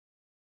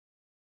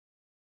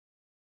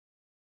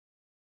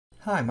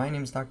Hi, my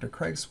name is Dr.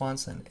 Craig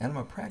Swanson, and I'm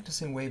a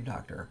practicing wave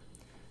doctor.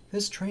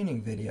 This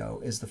training video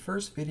is the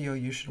first video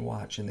you should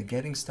watch in the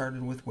Getting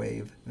Started with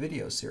Wave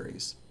video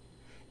series.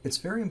 It's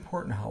very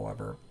important,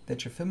 however,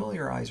 that you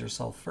familiarize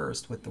yourself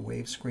first with the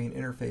Wave screen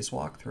interface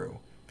walkthrough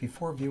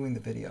before viewing the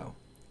video.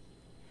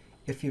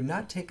 If you've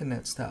not taken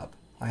that step,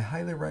 I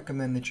highly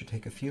recommend that you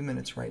take a few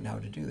minutes right now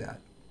to do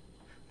that.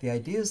 The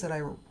ideas that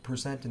I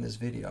present in this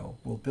video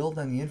will build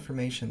on the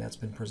information that's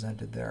been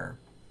presented there.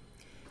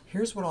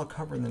 Here's what I'll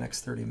cover in the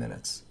next 30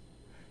 minutes.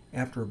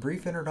 After a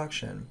brief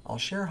introduction, I'll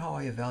share how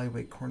I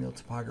evaluate corneal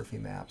topography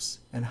maps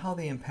and how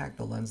they impact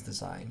the lens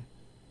design.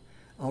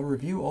 I'll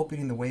review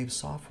opening the Wave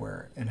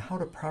software and how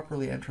to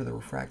properly enter the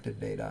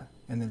refractive data,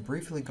 and then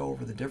briefly go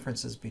over the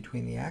differences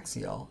between the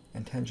axial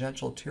and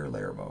tangential tear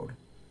layer mode.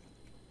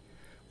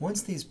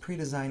 Once these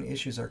pre-design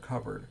issues are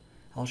covered,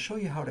 I'll show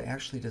you how to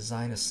actually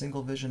design a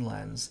single vision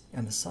lens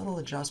and the subtle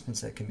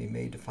adjustments that can be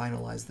made to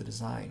finalize the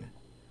design.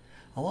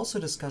 I'll also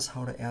discuss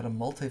how to add a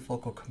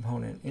multifocal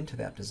component into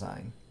that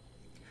design.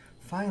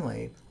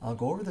 Finally, I'll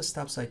go over the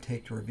steps I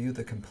take to review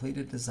the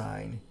completed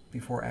design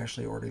before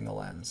actually ordering the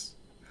lens.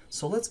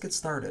 So let's get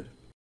started.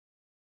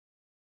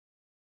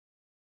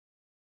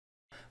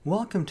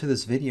 Welcome to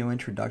this video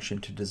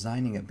introduction to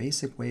designing a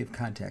basic wave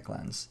contact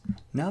lens.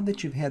 Now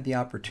that you've had the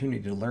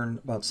opportunity to learn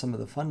about some of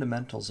the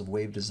fundamentals of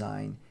wave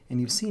design and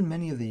you've seen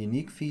many of the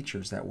unique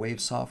features that wave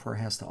software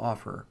has to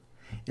offer,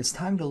 it's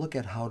time to look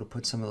at how to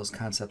put some of those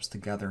concepts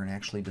together and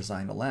actually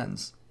design a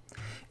lens.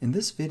 In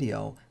this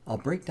video, I'll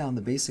break down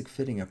the basic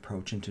fitting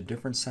approach into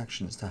different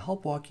sections to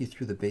help walk you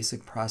through the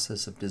basic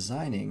process of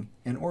designing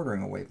and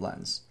ordering a wave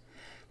lens.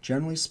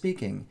 Generally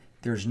speaking,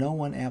 there's no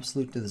one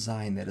absolute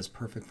design that is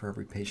perfect for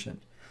every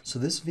patient, so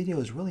this video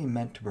is really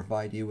meant to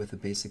provide you with a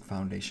basic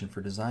foundation for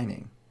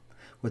designing.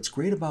 What's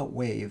great about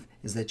Wave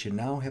is that you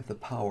now have the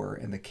power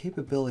and the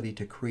capability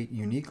to create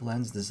unique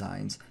lens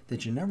designs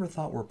that you never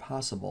thought were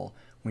possible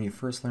when you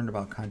first learned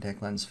about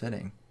contact lens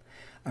fitting.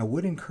 I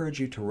would encourage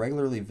you to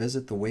regularly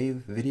visit the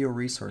Wave video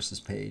resources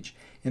page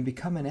and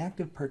become an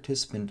active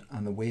participant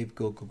on the Wave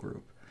Google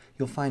group.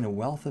 You'll find a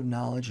wealth of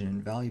knowledge and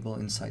invaluable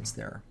insights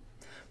there.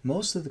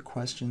 Most of the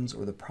questions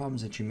or the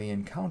problems that you may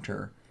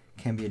encounter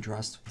can be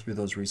addressed through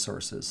those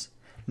resources.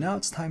 Now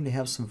it's time to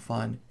have some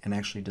fun and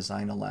actually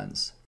design a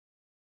lens.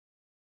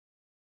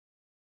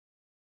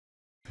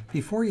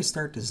 Before you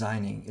start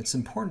designing, it's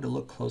important to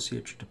look closely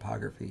at your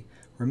topography.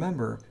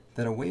 Remember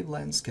that a wave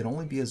lens can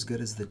only be as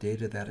good as the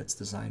data that it's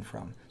designed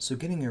from, so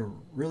getting a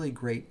really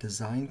great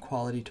design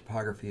quality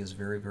topography is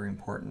very, very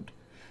important.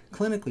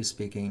 Clinically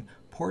speaking,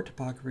 poor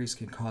topographies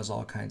can cause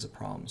all kinds of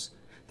problems.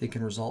 They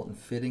can result in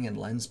fitting and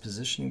lens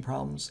positioning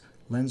problems,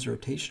 lens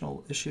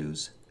rotational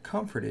issues,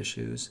 comfort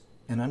issues,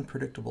 and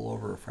unpredictable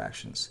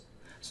over-refractions.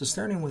 So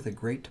starting with a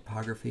great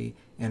topography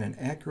and an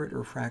accurate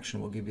refraction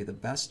will give you the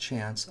best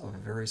chance of a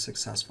very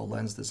successful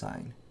lens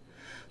design.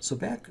 So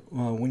back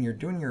when you're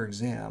doing your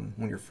exam,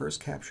 when you're first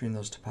capturing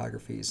those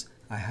topographies,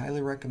 I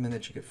highly recommend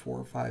that you get 4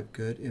 or 5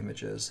 good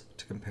images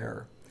to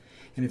compare.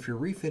 And if you're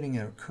refitting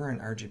a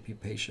current RGP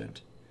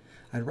patient,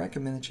 I'd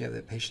recommend that you have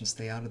that patient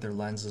stay out of their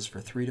lenses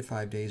for 3 to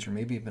 5 days or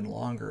maybe even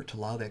longer to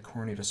allow that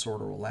cornea to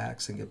sort of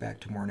relax and get back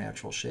to more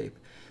natural shape.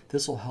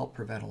 This will help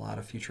prevent a lot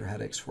of future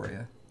headaches for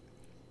you.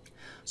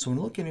 So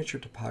when looking at your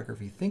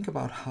topography, think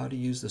about how to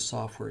use the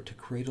software to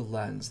create a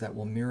lens that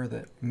will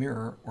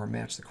mirror or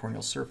match the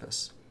corneal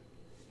surface.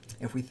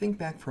 If we think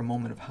back for a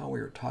moment of how we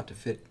were taught to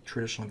fit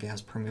traditional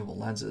gas permeable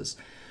lenses,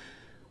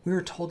 we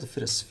were told to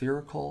fit a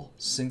spherical,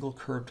 single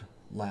curved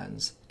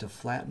lens to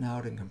flatten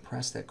out and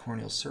compress that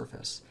corneal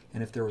surface.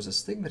 And if there was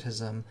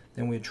astigmatism,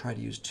 then we'd try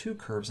to use 2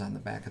 curves on the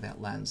back of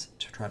that lens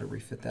to try to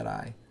refit that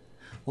eye.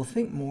 We'll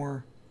think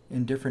more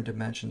in different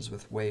dimensions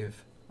with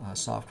Wave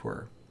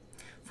software.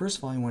 First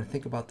of all, you want to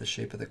think about the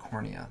shape of the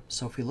cornea.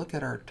 So if we look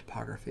at our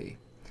topography,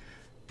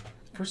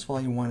 first of all,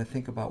 you want to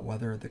think about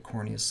whether the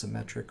cornea is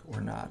symmetric or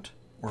not,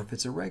 or if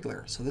it's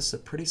irregular. So this is a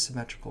pretty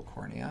symmetrical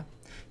cornea.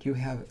 Do you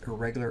have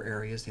irregular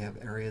areas? Do you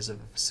have areas of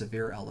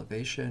severe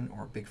elevation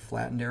or big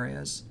flattened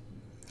areas?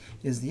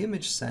 Is the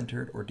image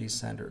centered or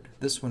decentered?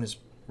 This one is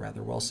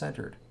rather well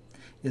centered.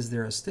 Is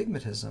there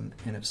astigmatism,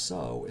 and if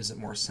so, is it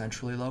more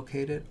centrally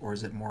located or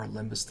is it more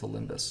limbus to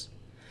limbus?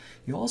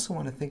 You also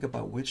want to think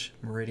about which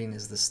meridian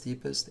is the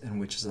steepest and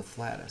which is the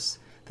flattest.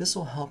 This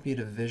will help you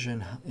to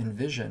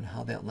envision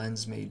how that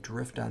lens may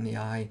drift on the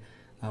eye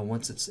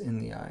once it's in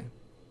the eye.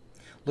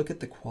 Look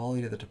at the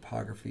quality of the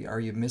topography. Are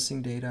you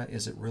missing data?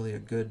 Is it really a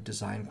good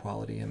design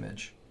quality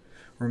image?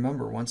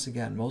 Remember, once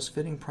again, most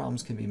fitting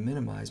problems can be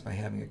minimized by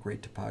having a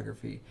great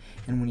topography.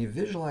 And when you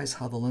visualize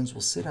how the lens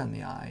will sit on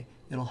the eye,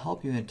 it'll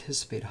help you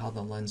anticipate how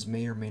the lens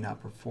may or may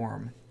not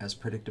perform as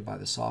predicted by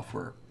the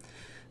software.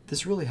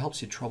 This really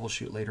helps you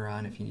troubleshoot later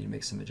on if you need to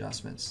make some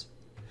adjustments.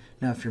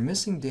 Now, if you're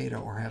missing data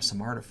or have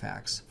some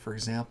artifacts, for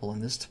example,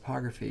 in this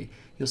topography,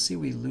 you'll see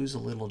we lose a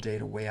little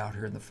data way out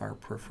here in the far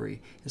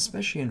periphery.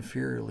 Especially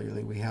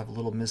inferiorly, we have a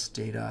little missed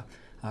data,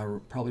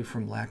 probably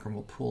from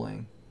lacrimal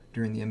pooling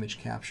during the image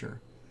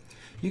capture.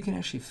 You can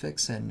actually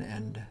fix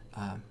and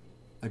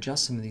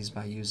adjust some of these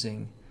by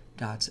using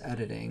dots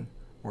editing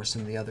or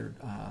some of the other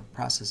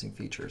processing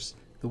features.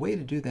 The way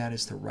to do that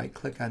is to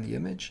right-click on the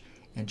image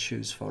and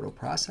choose Photo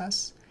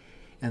Process,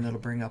 and that'll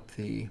bring up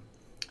the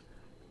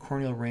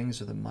corneal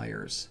rings or the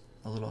mires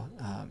a little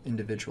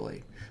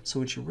individually. So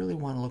what you really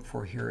want to look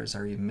for here is,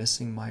 are you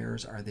missing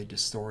mires? Are they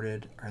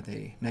distorted? Are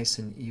they nice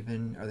and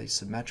even? Are they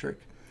symmetric?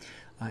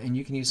 And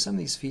you can use some of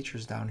these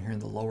features down here in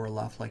the lower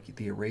left, like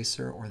the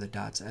eraser or the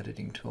dots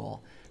editing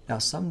tool. Now,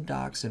 some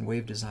docs and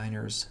wave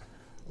designers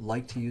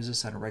like to use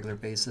this on a regular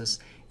basis,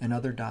 and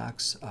other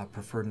docs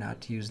prefer not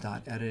to use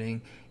dot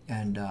editing,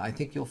 and I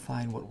think you'll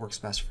find what works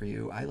best for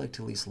you. I like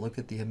to at least look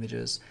at the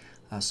images,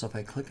 so if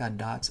I click on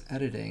dots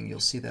editing, you'll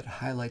see that it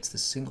highlights the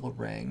single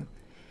ring,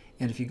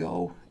 and if you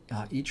go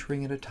each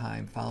ring at a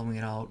time, following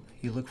it out,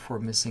 you look for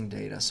missing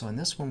data. So in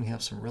this one, we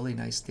have some really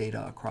nice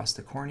data across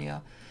the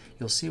cornea.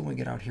 You'll see when we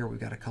get out here, we've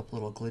got a couple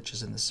little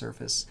glitches in the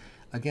surface.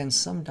 Again,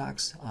 some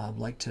docs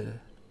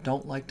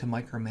don't like to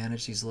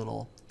micromanage these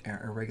little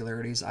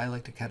irregularities. I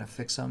like to kind of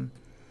fix them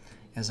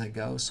as I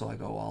go, so I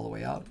go all the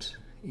way out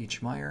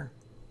each mire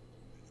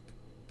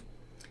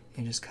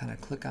and just kind of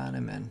click on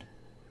them and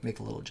make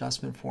a little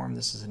adjustment for them.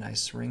 This is a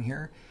nice ring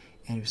here,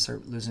 and you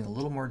start losing a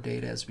little more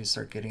data as we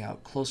start getting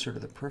out closer to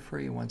the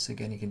periphery. Once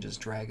again, you can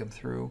just drag them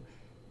through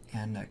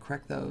and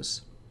correct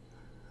those.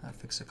 I'll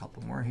fix a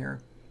couple more here.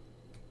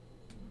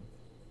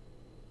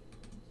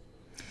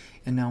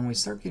 And now when we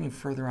start getting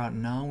further out,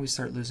 now we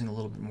start losing a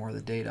little bit more of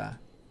the data.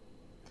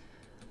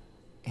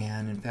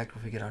 And in fact,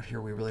 if we get out here,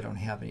 we really don't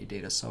have any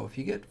data. So if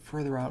you get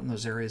further out in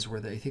those areas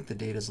where they think the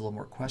data is a little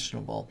more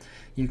questionable,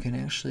 you can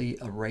actually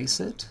erase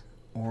it,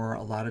 or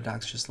a lot of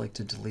docs just like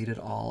to delete it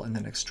all and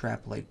then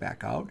extrapolate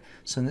back out.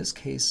 So in this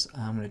case,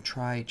 I'm going to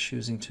try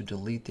choosing to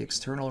delete the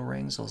external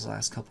rings. Those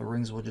last couple of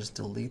rings, we'll just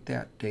delete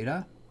that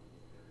data.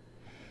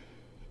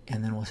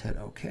 And then we'll hit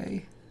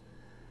OK.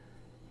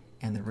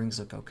 And the rings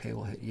look okay,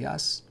 we'll hit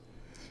yes.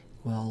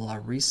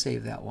 We'll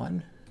resave that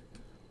one.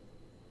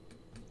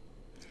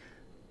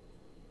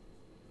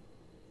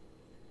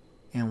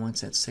 And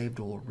once that's saved,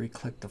 we'll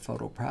re-click the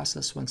photo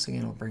process. Once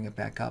again, we'll bring it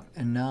back up.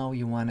 And now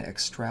you want to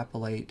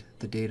extrapolate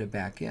the data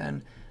back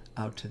in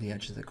out to the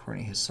edge of the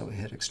cornea. So we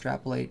hit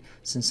extrapolate.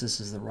 Since this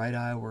is the right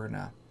eye, we're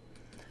going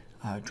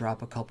to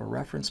drop a couple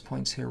reference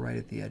points here right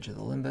at the edge of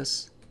the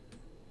limbus.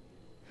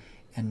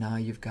 And now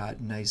you've got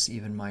nice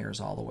even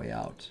mires all the way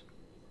out.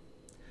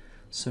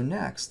 So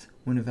next,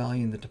 when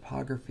evaluating the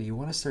topography, you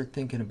want to start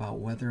thinking about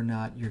whether or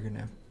not you're going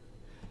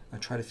to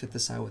try to fit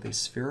this eye with a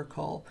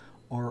spherical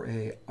or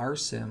a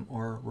RSIM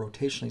or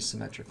rotationally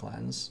symmetric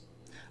lens,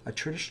 a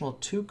traditional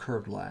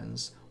two-curved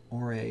lens,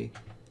 or a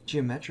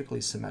geometrically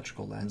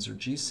symmetrical lens or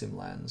GSIM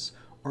lens,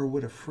 or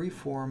would a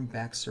free-form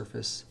back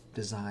surface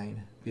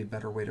design be a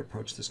better way to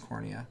approach this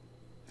cornea?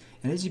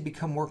 And as you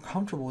become more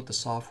comfortable with the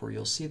software,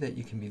 you'll see that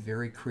you can be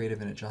very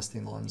creative in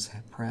adjusting the lens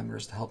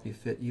parameters to help you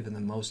fit even the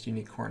most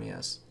unique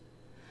corneas.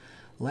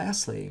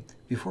 Lastly,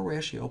 before we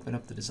actually open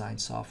up the design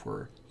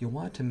software, you'll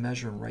want to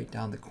measure and write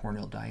down the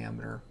corneal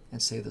diameter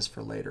and save this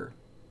for later.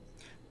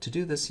 To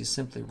do this, you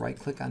simply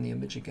right-click on the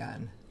image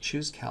again,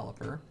 choose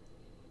Caliper.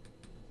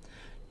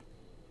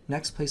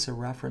 Next, place a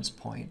reference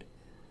point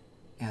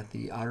at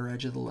the outer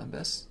edge of the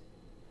limbus,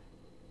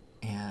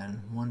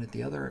 and one at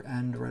the other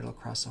end right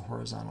across the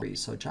horizontal.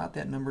 So jot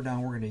that number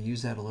down. We're going to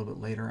use that a little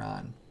bit later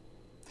on.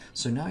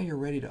 So now you're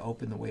ready to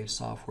open the Wave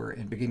software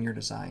and begin your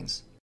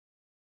designs.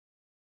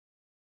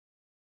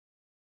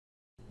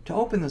 To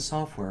open the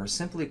software,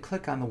 simply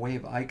click on the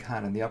Wave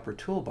icon in the upper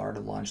toolbar to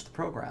launch the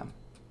program,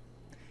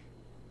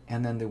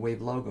 and then the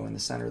Wave logo in the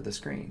center of the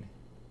screen.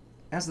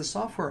 As the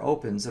software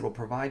opens, it will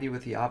provide you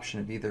with the option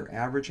of either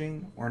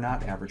averaging or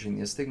not averaging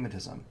the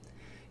astigmatism.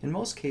 In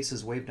most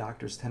cases, Wave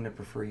doctors tend to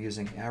prefer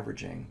using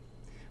averaging.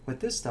 What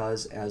this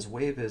does, as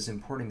Wave is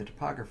importing the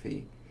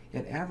topography,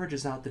 it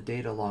averages out the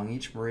data along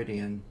each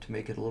meridian to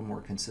make it a little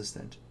more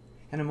consistent.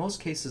 And in most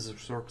cases,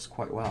 it works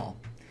quite well.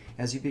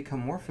 As you become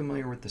more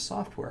familiar with the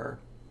software,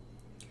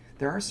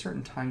 there are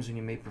certain times when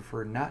you may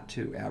prefer not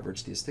to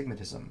average the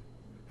astigmatism.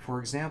 For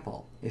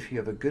example, if you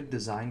have a good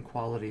design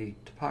quality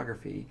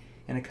topography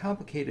and a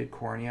complicated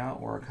cornea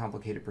or a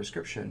complicated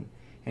prescription,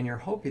 and you're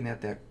hoping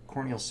that that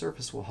corneal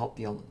surface will help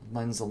the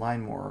lens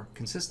align more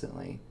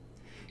consistently,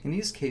 in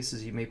these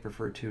cases you may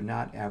prefer to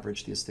not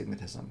average the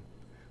astigmatism.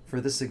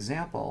 For this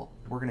example,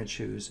 we're going to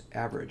choose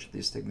average the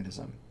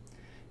astigmatism.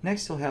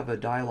 Next, you'll have a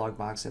dialog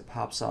box that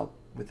pops up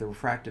with the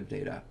refractive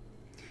data.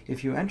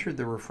 If you entered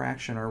the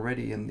refraction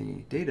already in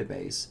the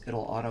database,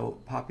 it'll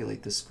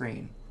auto-populate the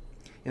screen.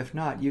 If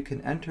not, you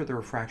can enter the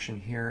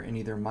refraction here in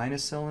either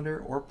minus cylinder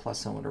or plus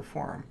cylinder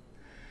form.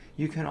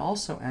 You can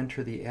also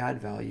enter the add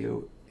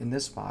value in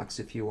this box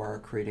if you are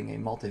creating a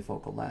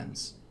multifocal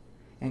lens,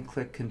 and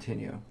click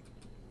Continue.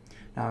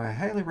 Now, I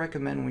highly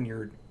recommend when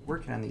you're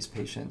working on these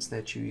patients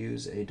that you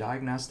use a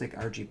diagnostic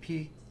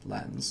RGP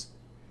lens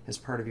as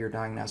part of your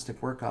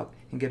diagnostic workup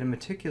and get a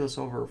meticulous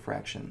over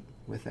refraction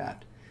with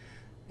that.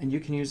 And you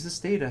can use this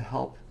data to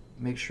help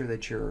make sure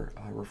that your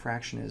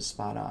refraction is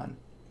spot on.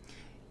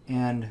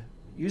 And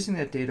using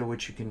that data,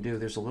 what you can do,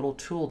 there's a little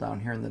tool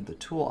down here in the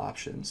tool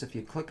options. If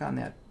you click on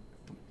that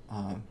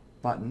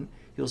button,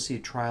 you'll see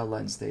trial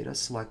lens data.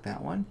 Select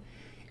that one.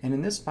 And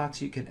in this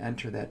box, you can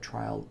enter that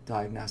trial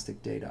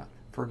diagnostic data.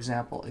 For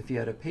example, if you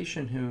had a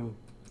patient who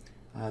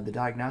the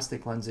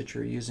diagnostic lens that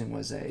you're using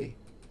was a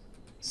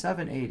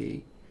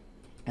 780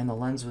 and the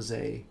lens was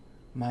a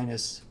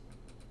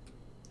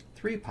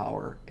 -3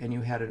 power and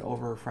you had an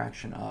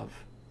over-refraction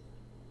of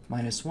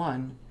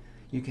 -1,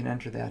 you can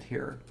enter that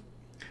here.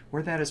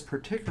 Where that is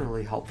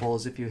particularly helpful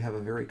is if you have a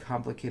very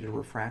complicated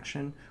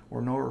refraction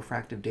or no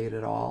refractive data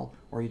at all,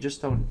 or you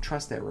just don't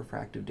trust that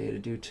refractive data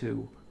due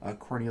to a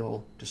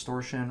corneal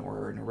distortion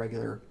or an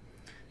irregular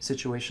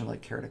situation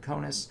like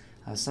keratoconus.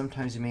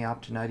 Sometimes you may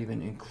opt to not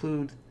even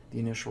include the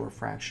initial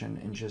refraction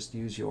and just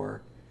use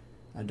your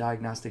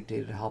diagnostic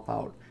data to help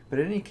out. But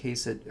in any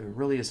case, it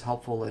really is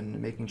helpful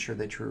in making sure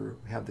that you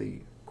have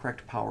the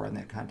correct power on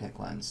that contact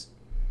lens.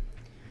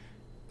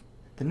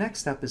 The next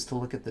step is to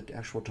look at the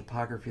actual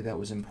topography that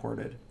was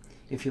imported.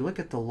 If you look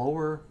at the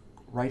lower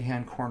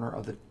right-hand corner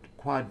of the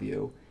quad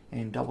view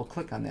and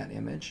double-click on that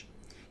image,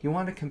 you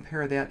want to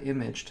compare that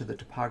image to the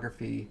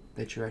topography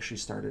that you actually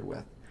started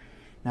with.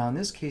 Now in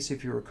this case,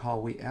 if you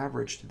recall, we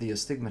averaged the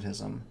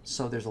astigmatism,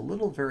 so there's a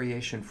little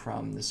variation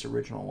from this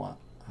original one,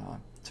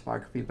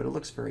 topography, but it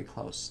looks very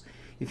close.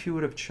 If you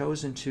would have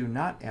chosen to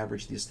not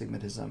average the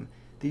astigmatism,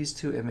 these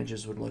two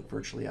images would look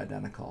virtually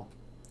identical.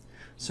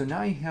 So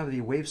now you have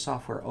the WAVE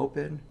software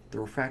open, the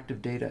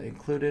refractive data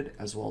included,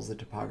 as well as the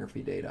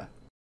topography data.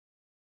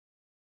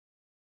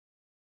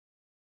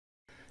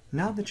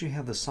 Now that you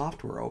have the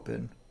software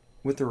open,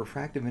 with the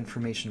refractive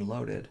information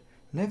loaded,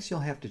 next you'll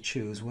have to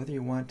choose whether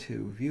you want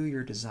to view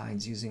your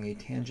designs using a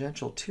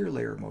tangential tier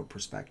layer mode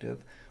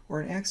perspective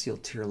or an axial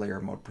tier layer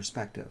mode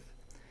perspective.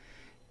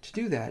 To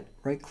do that,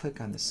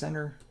 right-click on the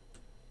center,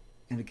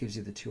 and it gives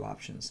you the two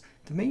options.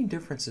 The main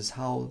difference is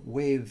how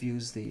WAVE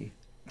views the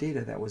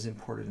data that was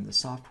imported in the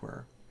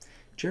software.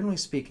 Generally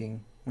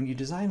speaking, when you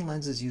design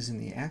lenses using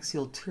the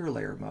axial tier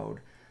layer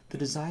mode, the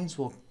designs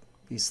will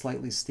be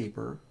slightly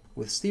steeper,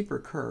 with steeper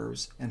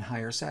curves and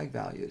higher sag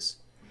values.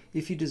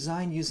 If you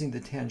design using the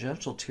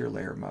tangential tier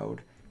layer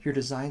mode, your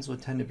designs will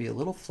tend to be a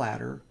little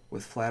flatter,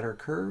 with flatter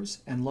curves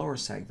and lower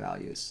sag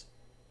values.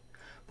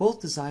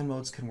 Both design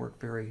modes can work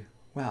very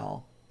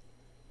well.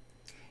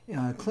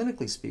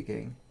 Clinically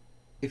speaking,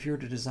 if you were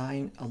to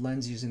design a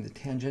lens using the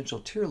tangential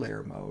tier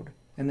layer mode,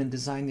 and then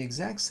design the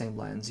exact same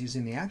lens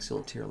using the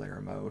axial tier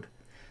layer mode,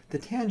 the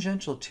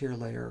tangential tier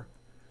layer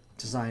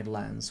designed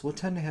lens will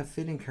tend to have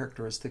fitting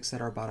characteristics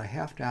that are about a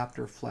half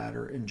diopter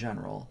flatter in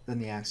general than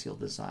the axial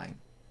design.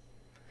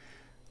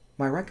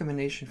 My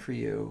recommendation for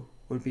you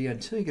would be,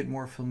 until you get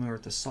more familiar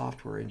with the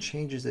software and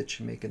changes that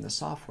you make in the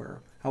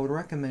software, I would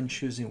recommend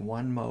choosing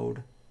one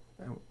mode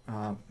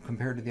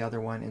compared to the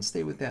other one and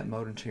stay with that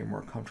mode until you're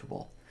more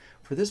comfortable.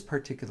 For this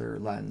particular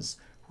lens,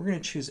 we're going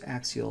to choose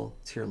axial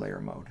tier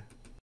layer mode.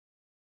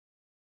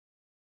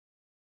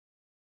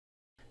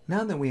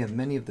 Now that we have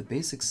many of the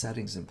basic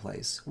settings in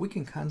place, we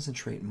can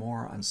concentrate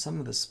more on some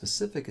of the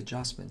specific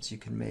adjustments you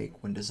can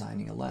make when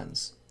designing a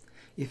lens.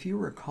 If you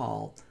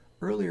recall,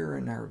 earlier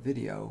in our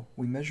video,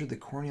 we measured the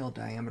corneal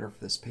diameter for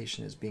this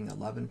patient as being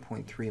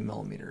 11.3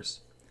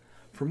 millimeters.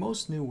 For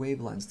most new WAVE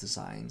lens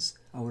designs,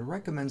 I would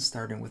recommend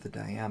starting with a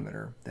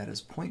diameter that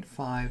is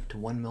 0.5 to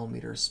 1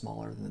 millimeter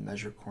smaller than the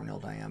measured corneal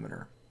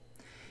diameter.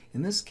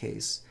 In this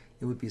case,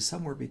 it would be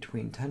somewhere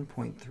between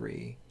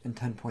 10.3 and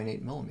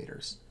 10.8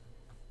 millimeters.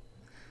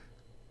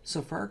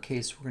 So for our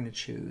case, we're going to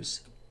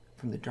choose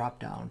from the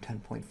drop-down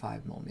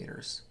 10.5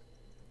 millimeters.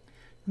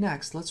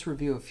 Next, let's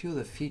review a few of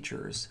the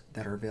features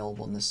that are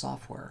available in the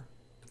software.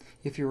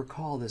 If you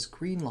recall, this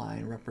green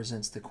line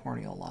represents the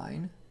corneal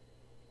line.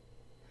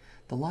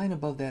 The line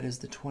above that is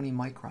the 20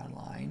 micron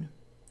line,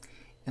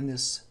 and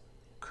this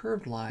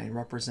curved line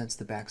represents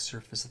the back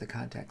surface of the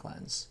contact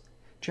lens.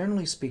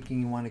 Generally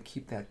speaking, you want to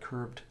keep that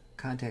curved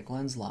contact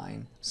lens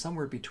line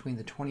somewhere between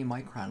the 20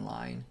 micron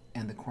line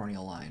and the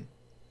corneal line.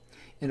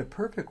 In a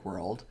perfect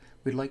world,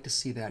 we'd like to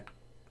see that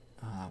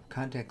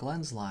contact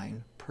lens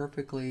line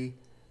perfectly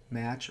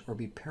match or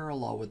be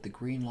parallel with the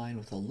green line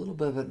with a little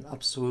bit of an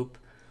upsweep,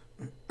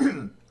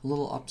 a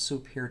little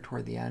upsweep here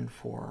toward the end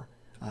for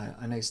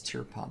a nice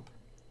tear pump.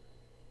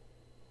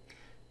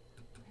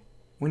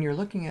 When you're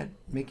looking at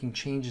making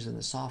changes in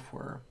the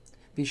software,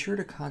 be sure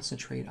to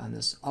concentrate on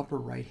this upper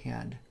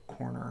right-hand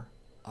corner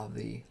of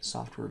the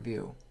software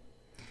view.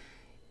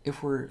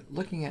 If we're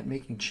looking at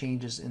making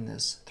changes in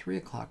this 3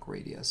 o'clock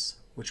radius,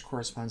 which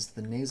corresponds to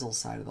the nasal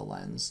side of the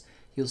lens,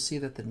 you'll see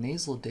that the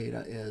nasal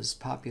data is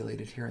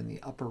populated here in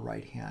the upper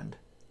right-hand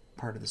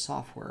part of the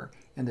software,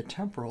 and the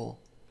temporal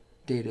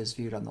data is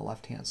viewed on the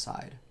left-hand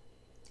side.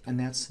 And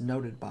that's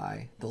noted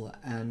by the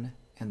N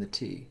and the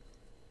T.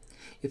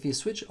 If you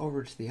switch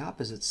over to the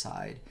opposite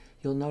side,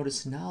 you'll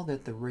notice now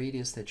that the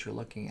radius that you're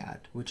looking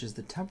at, which is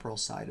the temporal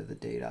side of the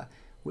data,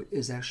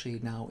 is actually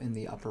now in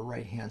the upper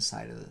right-hand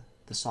side of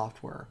the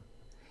software.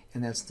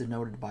 And that's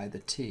denoted by the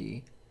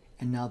T.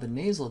 And now the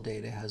nasal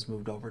data has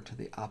moved over to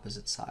the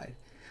opposite side.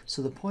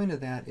 So the point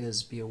of that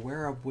is be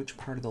aware of which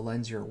part of the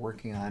lens you're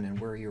working on and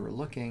where you're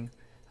looking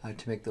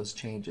to make those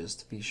changes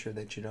to be sure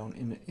that you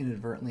don't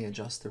inadvertently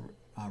adjust the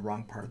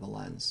wrong part of the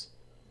lens.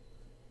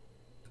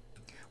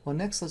 Well,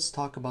 next let's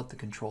talk about the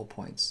control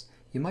points.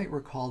 You might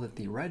recall that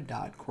the red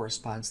dot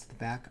corresponds to the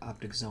back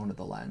optic zone of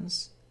the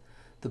lens.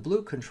 The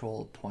blue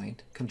control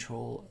point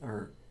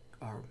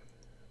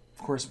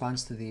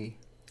corresponds to the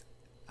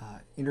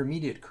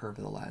intermediate curve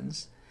of the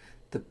lens.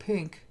 The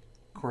pink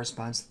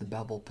corresponds to the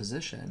bevel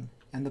position,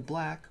 and the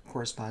black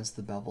corresponds to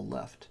the bevel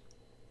lift.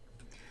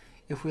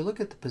 If we look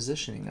at the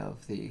positioning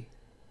of the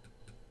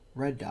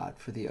red dot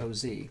for the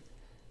OZ,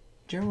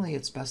 generally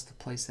it's best to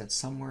place that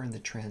somewhere in the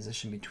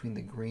transition between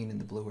the green and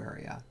the blue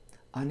area.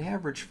 On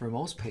average, for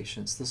most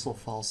patients, this will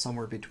fall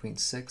somewhere between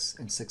 6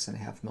 and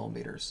 6.5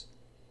 millimeters.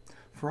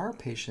 For our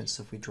patients,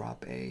 if we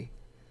drop a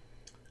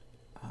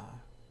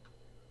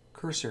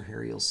cursor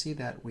here, you'll see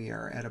that we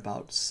are at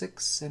about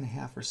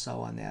 6.5 or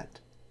so on that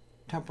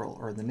temporal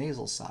or the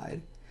nasal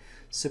side.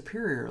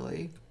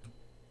 Superiorly,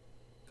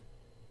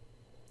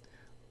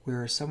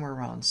 we're somewhere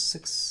around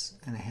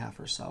 6.5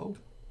 or so.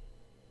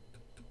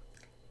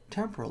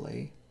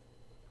 Temporally,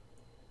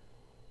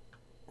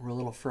 we're a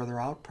little further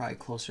out, probably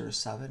closer to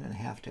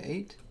 7.5 to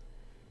 8.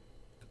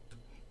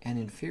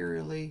 And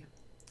inferiorly,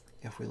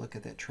 if we look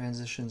at that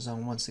transition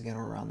zone, once again,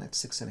 we're around that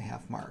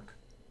 6.5 mark.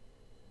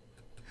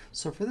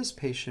 So for this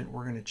patient,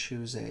 we're going to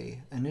choose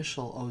a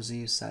initial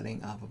OZ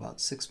setting of about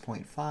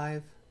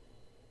 6.5.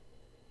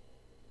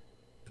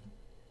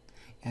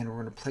 And we're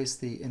going to place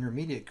the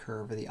intermediate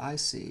curve of the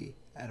IC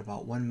at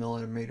about 1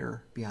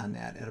 millimeter beyond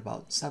that at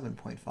about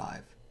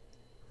 7.5.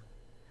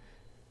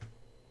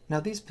 Now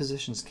these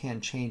positions can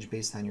change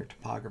based on your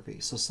topography,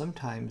 so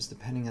sometimes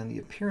depending on the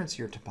appearance of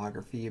your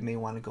topography you may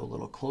want to go a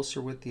little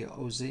closer with the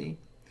OZ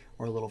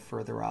or a little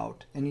further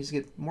out. And as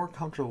you get more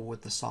comfortable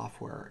with the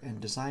software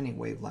and designing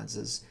wave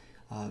lenses,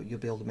 you'll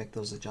be able to make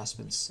those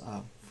adjustments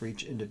for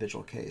each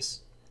individual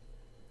case.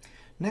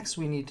 Next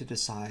we need to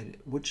decide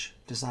which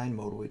design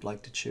mode we'd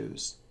like to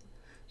choose.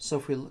 So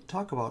if we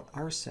talk about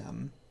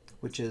RSIM,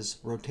 which is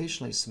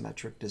rotationally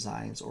symmetric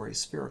designs or a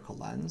spherical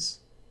lens,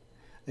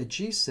 a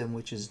GSIM,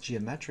 which is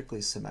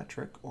geometrically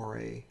symmetric or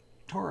a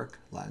toric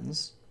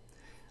lens,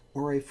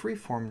 or a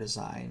freeform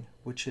design,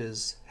 which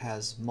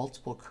has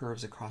multiple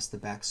curves across the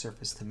back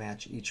surface to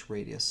match each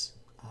radius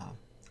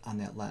on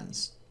that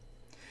lens.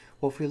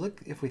 Well,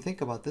 if we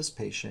think about this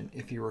patient,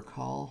 if you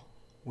recall,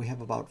 we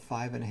have about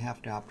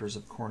 5.5 diopters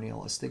of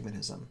corneal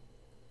astigmatism.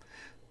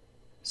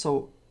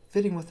 So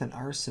fitting with an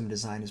RSIM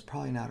design is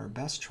probably not our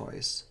best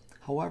choice.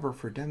 However,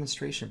 for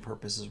demonstration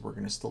purposes, we're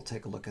going to still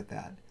take a look at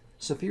that.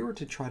 So if you were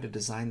to try to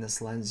design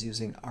this lens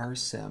using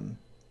RSIM,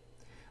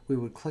 we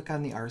would click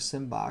on the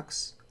RSIM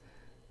box,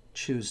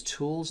 choose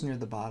Tools near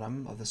the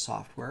bottom of the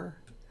software,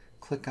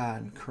 click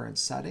on Current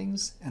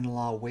Settings, and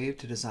allow Wave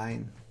to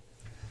design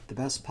the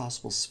best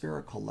possible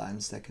spherical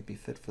lens that could be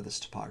fit for this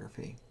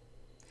topography.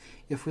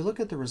 If we look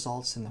at the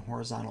results in the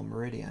horizontal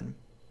meridian,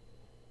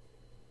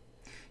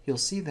 you'll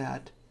see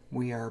that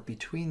we are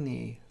between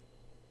the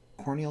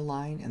corneal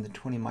line and the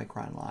 20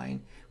 micron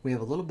line. We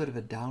have a little bit of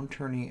a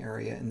downturning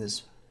area in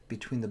this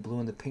between the blue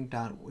and the pink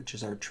dot, which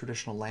is our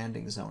traditional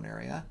landing zone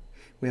area.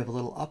 We have a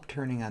little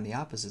upturning on the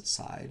opposite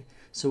side,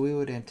 so we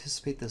would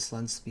anticipate this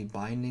lens to be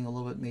binding a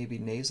little bit maybe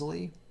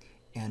nasally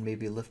and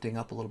maybe lifting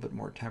up a little bit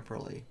more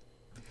temporally.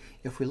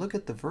 If we look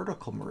at the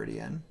vertical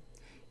meridian,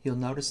 you'll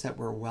notice that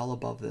we're well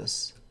above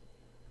this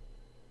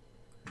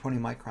 20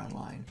 micron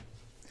line.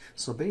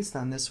 So based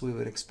on this, we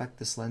would expect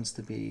this lens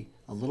to be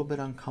a little bit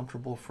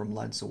uncomfortable from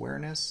lens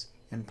awareness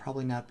and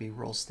probably not be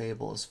real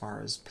stable as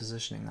far as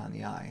positioning on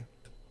the eye.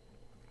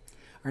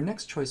 Our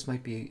next choice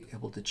might be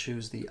able to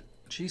choose the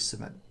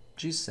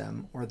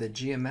GSIM or the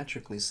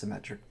geometrically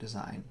symmetric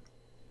design.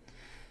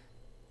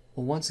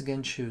 We'll once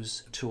again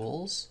choose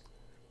Tools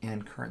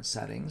and Current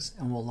Settings,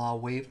 and we'll allow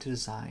Wave to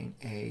design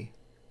a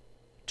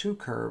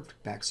 2-curved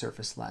back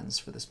surface lens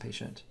for this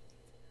patient.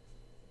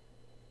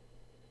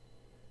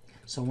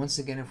 So once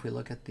again, if we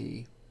look at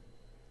the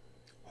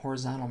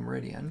horizontal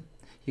meridian,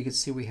 you can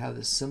see we have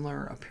this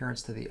similar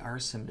appearance to the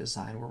RSIM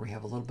design where we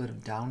have a little bit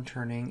of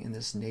downturning in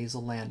this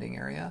nasal landing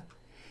area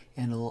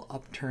and a little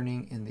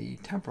upturning in the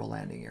temporal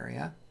landing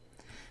area.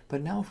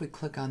 But now if we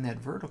click on that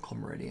vertical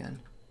meridian,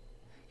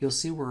 you'll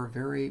see we're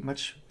very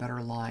much better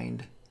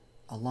aligned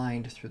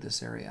through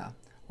this area.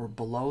 We're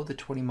below the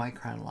 20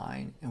 micron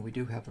line, and we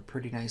do have a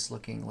pretty nice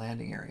looking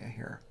landing area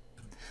here.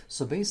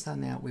 So based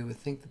on that, we would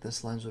think that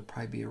this lens would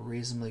probably be a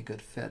reasonably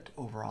good fit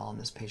overall in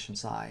this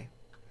patient's eye.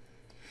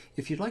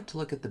 If you'd like to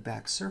look at the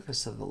back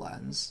surface of the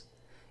lens,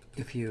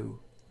 if you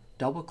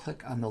double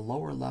click on the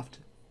lower left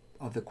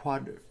of the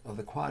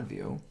quad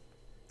view,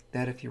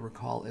 that, if you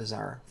recall, is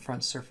our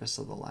front surface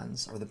of the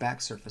lens, or the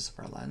back surface of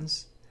our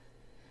lens.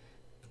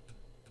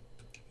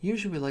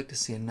 Usually we like to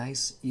see a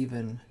nice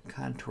even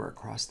contour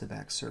across the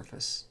back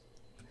surface.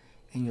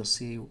 And you'll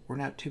see we're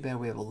not too bad.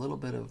 We have a little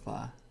bit of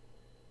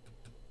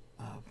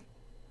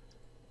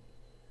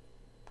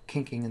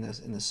kinking in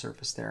the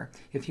surface there.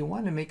 If you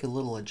want to make a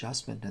little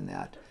adjustment in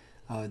that,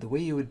 the way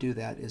you would do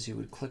that is you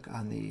would click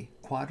on the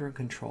quadrant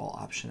control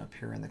option up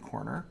here in the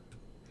corner,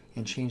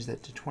 and change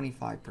that to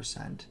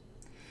 25%.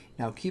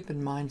 Now keep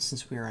in mind,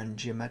 since we are in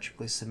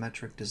geometrically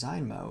symmetric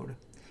design mode,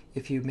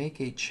 if you make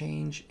a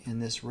change in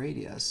this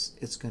radius,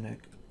 it's going to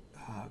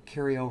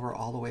carry over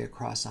all the way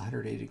across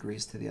 180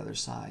 degrees to the other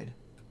side.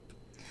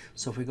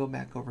 So if we go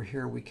back over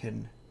here, we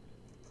can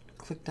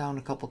click down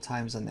a couple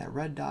times on that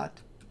red dot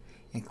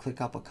and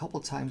click up a couple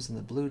times on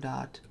the blue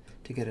dot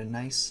to get a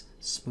nice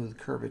smooth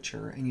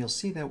curvature. And you'll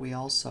see that we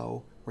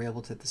also were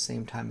able to at the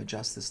same time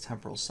adjust this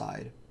temporal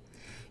side.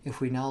 If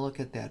we now look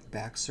at that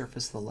back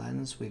surface of the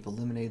lens, we've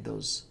eliminated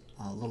those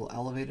little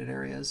elevated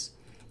areas.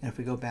 And if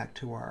we go back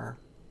to our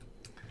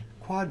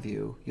quad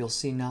view, you'll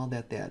see now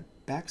that that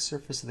back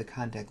surface of the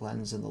contact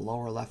lens in the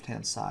lower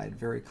left-hand side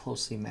very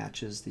closely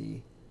matches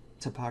the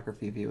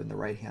topography view in the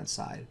right-hand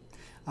side.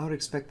 I would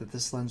expect that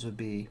this lens would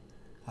be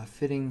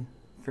fitting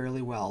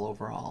fairly well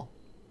overall.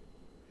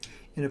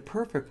 In a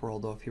perfect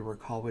world, though, if you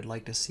recall, we'd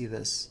like to see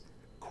this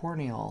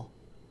corneal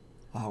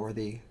or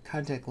the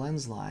contact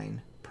lens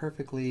line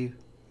perfectly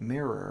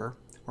mirror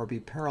or be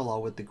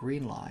parallel with the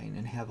green line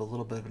and have a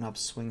little bit of an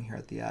upswing here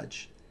at the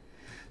edge.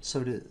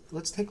 So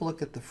let's take a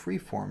look at the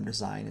freeform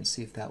design and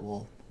see if that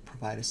will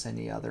provide us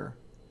any other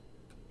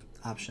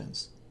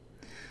options.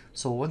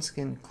 So once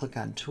again, click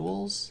on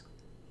Tools,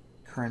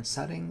 Current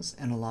Settings,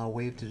 and allow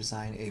Wave to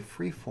design a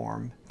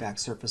freeform back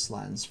surface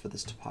lens for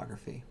this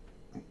topography.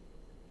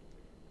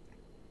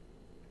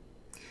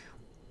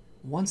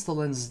 Once the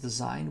lens is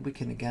designed, we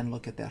can again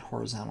look at that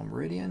horizontal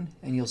meridian,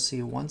 and you'll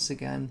see once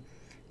again,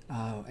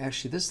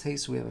 actually this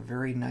case we have a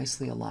very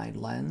nicely aligned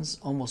lens,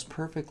 almost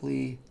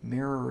perfectly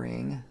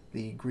mirroring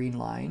the green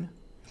line.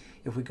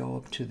 If we go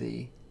up to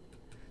the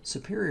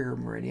superior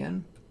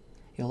meridian,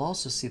 you'll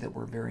also see that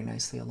we're very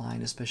nicely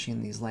aligned, especially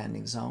in these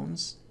landing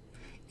zones.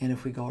 And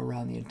if we go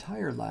around the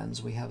entire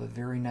lens, we have a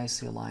very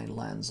nicely aligned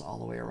lens all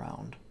the way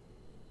around.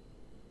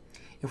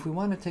 If we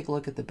want to take a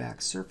look at the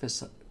back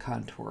surface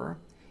contour,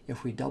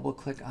 if we double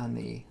click on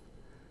the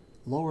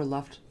lower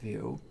left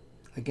view,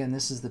 again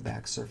this is the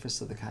back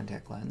surface of the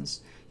contact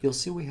lens, you'll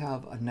see we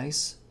have a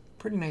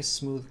pretty nice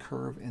smooth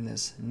curve in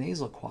this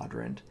nasal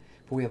quadrant,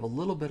 but we have a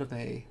little bit of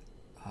a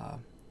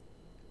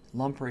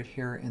lump right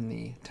here in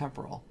the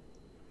temporal.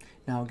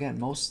 Now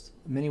again,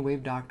 many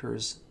wave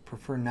doctors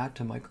prefer not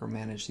to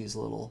micromanage these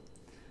little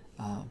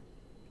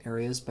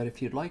areas, but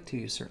if you'd like to,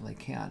 you certainly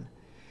can.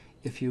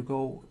 If you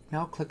go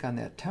now click on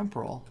that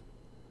temporal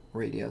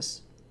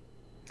radius,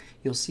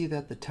 you'll see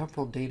that the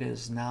temporal data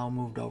is now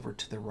moved over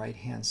to the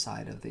right-hand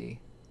side of the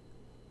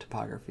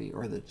topography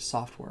or the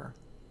software.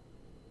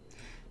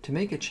 To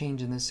make a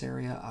change in this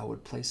area, I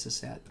would place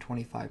this at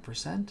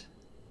 25%,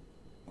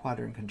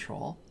 quadrant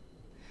control,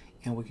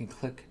 and we can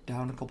click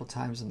down a couple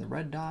times on the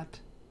red dot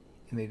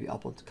and maybe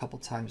up a couple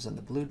times on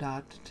the blue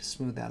dot to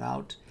smooth that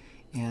out.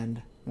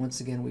 And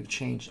once again, we've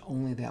changed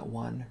only that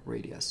one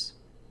radius.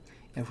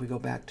 And if we go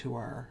back to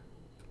our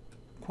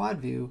quad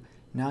view,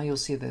 now you'll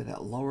see that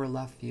that lower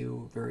left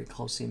view very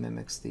closely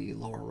mimics the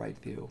lower right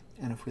view.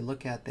 And if we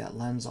look at that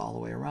lens all the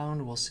way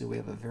around, we'll see we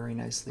have a very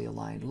nicely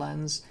aligned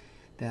lens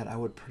that I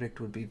would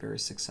predict would be very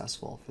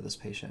successful for this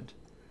patient.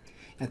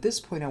 At this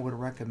point, I would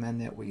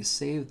recommend that we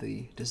save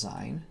the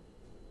design.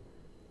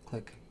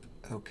 Click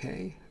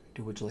OK.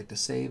 Would you like to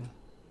save?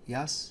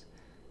 Yes.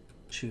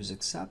 Choose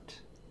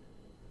Accept.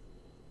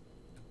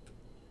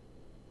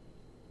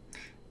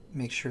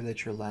 Make sure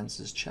that your lens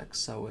is checked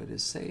so it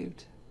is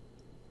saved.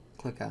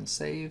 Click on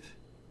Save.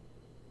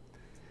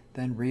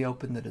 Then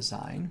reopen the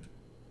design.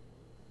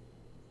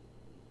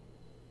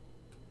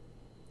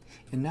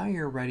 And now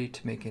you're ready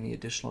to make any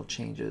additional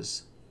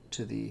changes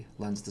to the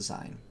lens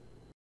design.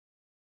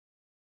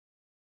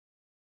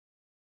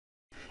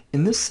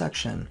 In this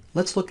section,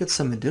 let's look at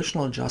some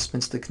additional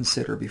adjustments to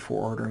consider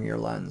before ordering your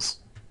lens.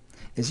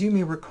 As you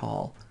may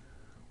recall,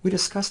 we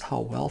discussed how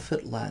a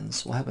well-fit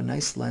lens will have a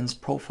nice lens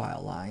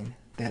profile line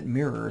that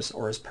mirrors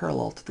or is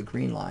parallel to the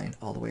green line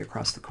all the way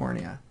across the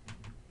cornea.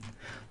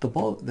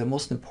 The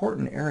most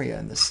important area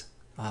in this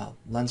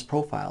lens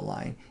profile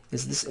line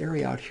is this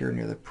area out here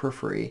near the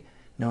periphery,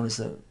 known as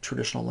the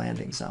traditional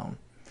landing zone.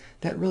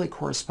 That really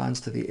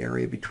corresponds to the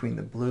area between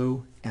the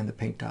blue and the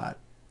pink dot.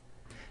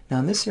 Now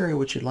in this area,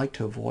 what you'd like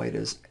to avoid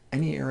is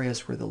any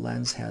areas where the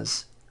lens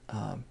has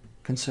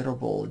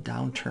considerable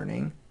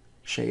downturning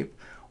shape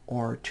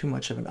or too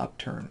much of an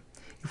upturn.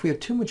 If we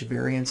have too much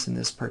variance in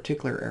this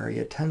particular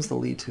area, it tends to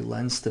lead to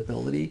lens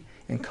stability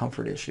and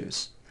comfort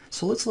issues.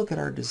 So let's look at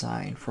our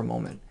design for a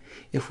moment.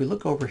 If we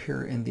look over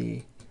here in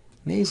the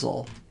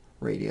nasal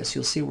radius,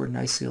 you'll see we're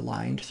nicely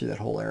aligned through that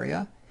whole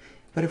area.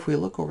 But if we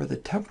look over the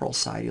temporal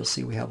side, you'll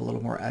see we have a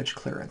little more edge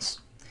clearance.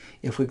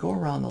 If we go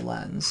around the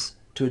lens,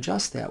 to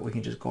adjust that, we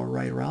can just go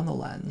right around the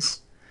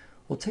lens.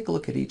 We'll take a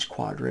look at each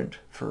quadrant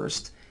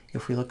first.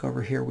 If we look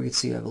over here, we can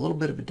see we have a little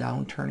bit of a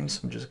downturning,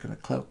 so I'm just going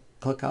to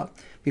click up.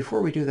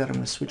 Before we do that, I'm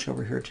going to switch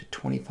over here to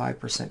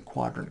 25%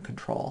 quadrant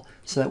control,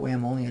 so that way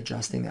I'm only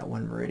adjusting that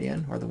one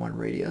meridian or the one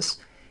radius.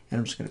 And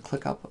I'm just going to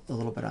click up a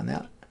little bit on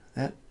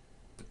that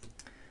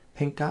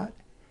pink dot,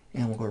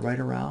 and we'll go right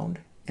around.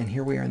 And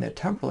here we are in that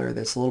temporal area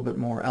that's a little bit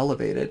more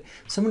elevated.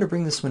 So I'm going to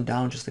bring this one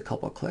down just a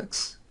couple of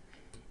clicks.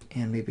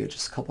 and maybe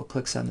just a couple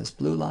clicks on this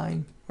blue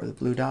line or the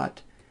blue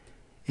dot,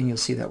 and you'll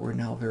see that we're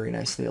now very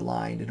nicely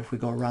aligned. And if we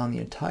go around the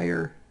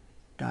entire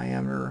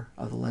diameter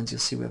of the lens, you'll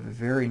see we have a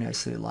very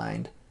nicely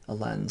aligned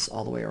lens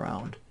all the way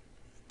around.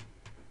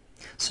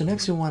 So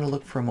next we want to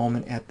look for a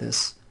moment at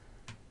this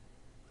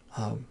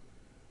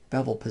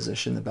bevel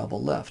position, the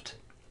bevel lift.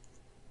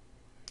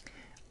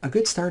 A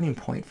good starting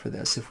point for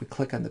this, if we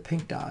click on the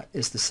pink dot,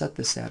 is to set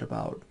this at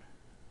about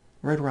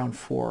right around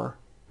 4.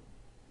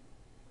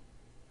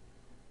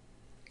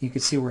 You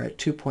can see we're at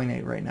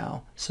 2.8 right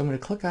now. So I'm going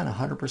to click on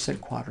 100%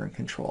 quadrant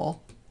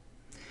control,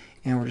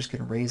 and we're just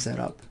going to raise that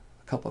up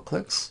a couple of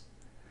clicks.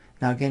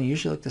 Now again, you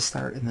usually like to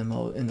start in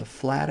the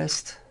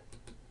flattest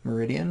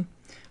meridian,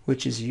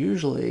 which is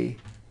usually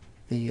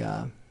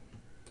the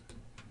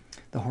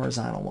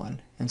horizontal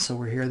one. And so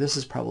we're here. This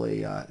is probably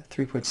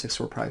 3.6,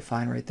 so we're probably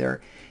fine right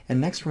there. And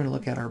next we're going to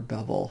look at our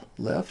bevel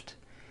lift.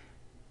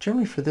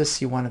 Generally for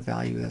this you want a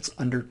value that's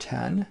under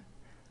 10.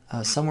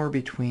 Somewhere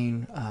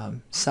between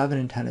 7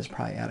 and 10 is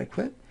probably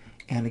adequate.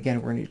 And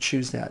again, we're going to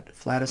choose that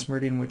flattest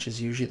meridian, which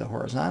is usually the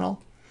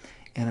horizontal.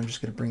 And I'm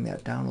just going to bring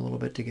that down a little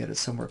bit to get it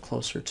somewhere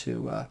closer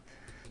to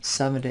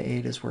 7 to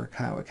 8 is where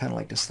I kind of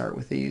like to start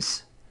with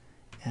these.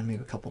 And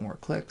maybe a couple more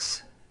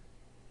clicks.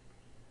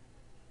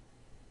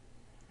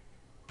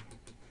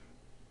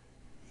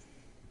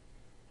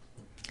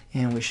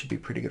 And we should be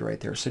pretty good right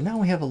there. So now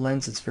we have a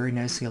lens that's very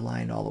nicely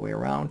aligned all the way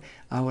around.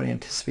 I would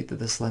anticipate that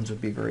this lens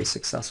would be very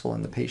successful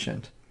in the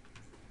patient.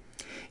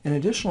 An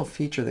additional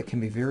feature that can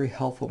be very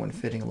helpful when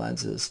fitting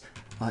lenses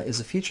is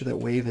a feature that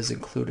Wave has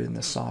included in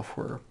the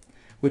software,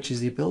 which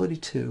is the ability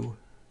to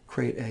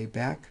create a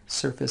back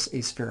surface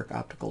aspheric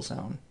optical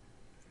zone.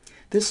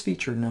 This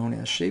feature, known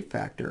as shape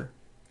factor,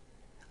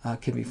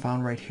 can be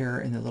found right here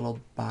in the little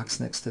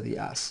box next to the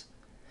S.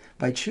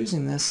 By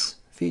choosing this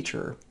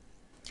feature,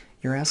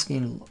 you're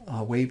asking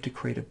Wave to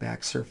create a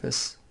back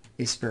surface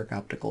aspheric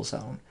optical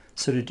zone.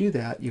 So to do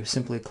that, you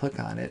simply click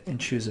on it and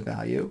choose a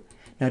value.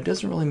 Now it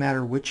doesn't really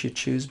matter which you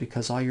choose,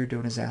 because all you're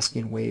doing is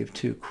asking Wave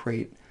to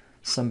create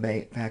some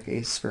back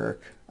aspheric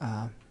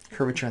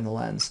curvature on the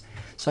lens.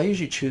 So I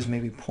usually choose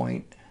maybe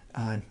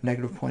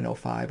negative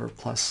 0.05 or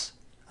plus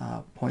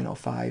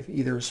 0.05.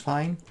 Either is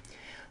fine.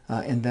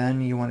 And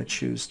then you want to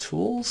choose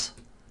Tools,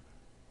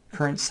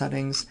 Current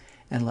Settings,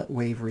 and let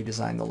Wave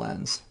redesign the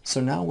lens.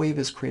 So now Wave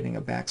is creating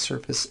a back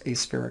surface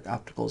aspheric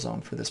optical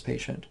zone for this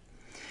patient.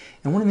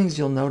 And one of the things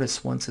you'll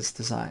notice once it's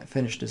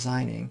finished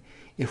designing,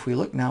 if we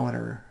look now at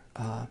our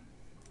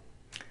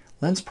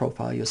lens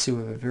profile, you'll see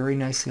we have a very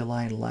nicely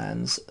aligned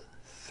lens,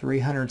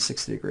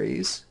 360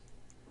 degrees.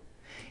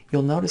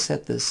 You'll notice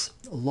that this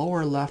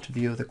lower left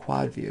view of the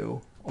quad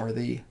view, or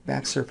the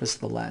back surface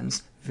of the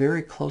lens,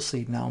 very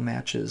closely now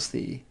matches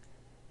the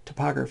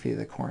topography of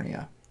the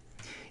cornea.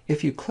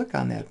 If you click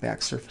on that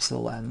back surface of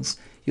the lens,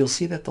 you'll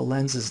see that the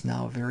lens is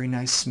now a very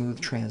nice smooth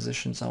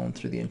transition zone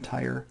through the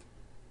entire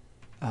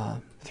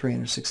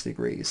 360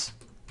 degrees.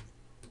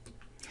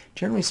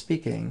 Generally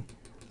speaking,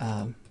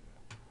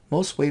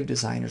 most Wave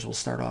designers will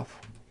start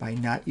off by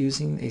not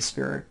using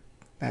aspheric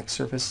back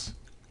surface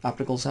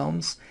optical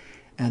zones,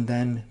 and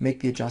then make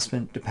the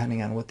adjustment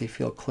depending on what they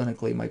feel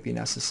clinically might be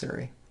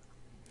necessary.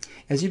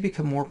 As you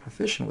become more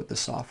proficient with the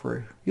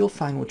software, you'll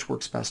find which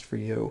works best for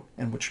you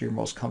and which you're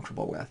most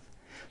comfortable with.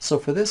 So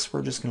for this,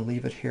 we're just going to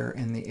leave it here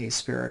in the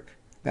aspheric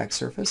back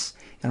surface,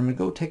 and I'm going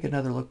to go take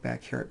another look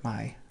back here at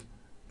my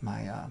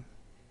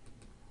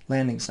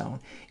landing zone.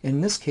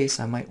 In this case,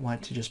 I might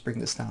want to just bring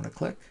this down a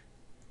click,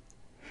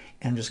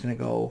 and I'm just going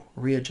to go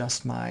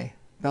readjust my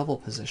bevel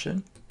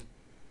position.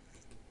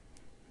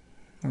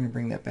 I'm going to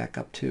bring that back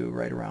up to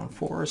right around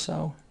 4 or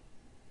so.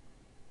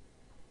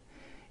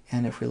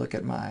 And if we look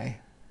at my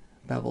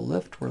bevel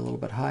lift, we're a little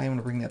bit high. I'm going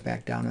to bring that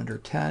back down under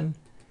 10.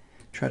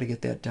 Try to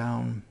get that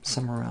down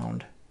somewhere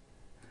around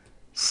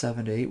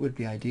 7 to 8 would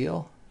be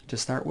ideal to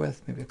start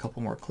with. Maybe a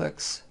couple more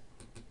clicks.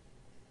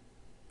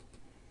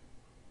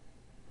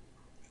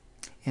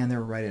 And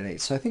they're right at 8.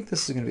 So I think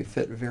this is going to be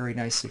fit very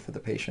nicely for the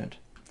patient.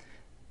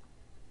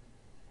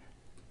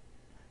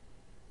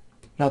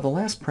 Now the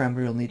last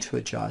parameter you'll need to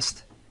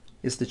adjust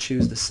is to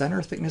choose the center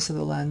thickness of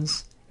the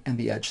lens and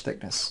the edge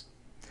thickness.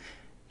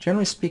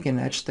 Generally speaking,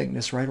 edge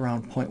thickness right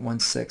around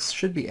 0.16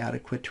 should be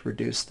adequate to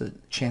reduce the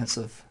chance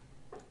of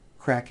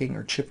cracking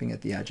or chipping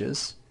at the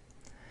edges.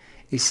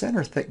 A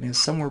center thickness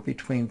somewhere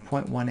between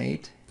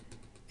 0.18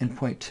 and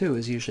 0.2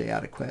 is usually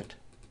adequate.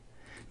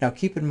 Now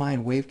keep in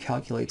mind, Wave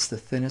calculates the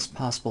thinnest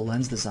possible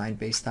lens design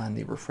based on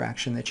the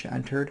refraction that you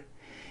entered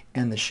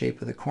and the shape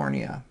of the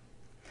cornea.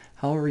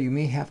 However, you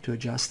may have to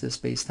adjust this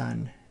based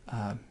on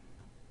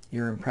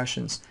your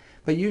impressions,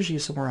 but usually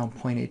somewhere around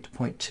 0.8 to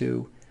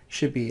 0.2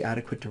 should be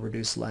adequate to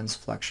reduce lens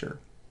flexure.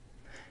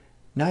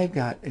 Now you've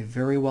got a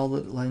very well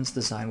lit lens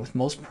design with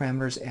most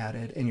parameters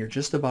added, and you're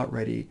just about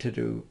ready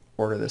to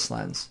order this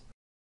lens.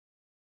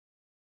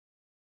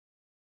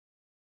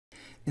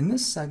 In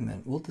this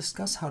segment, we'll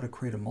discuss how to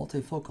create a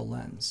multifocal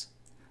lens.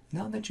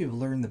 Now that you've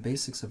learned the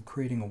basics of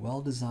creating a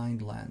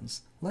well-designed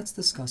lens, let's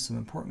discuss some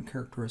important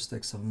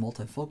characteristics of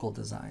multifocal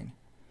design.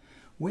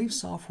 Wave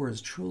software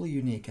is truly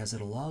unique as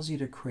it allows you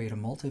to create a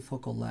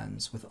multifocal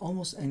lens with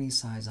almost any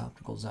size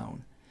optical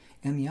zone,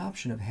 and the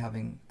option of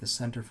having the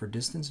center for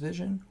distance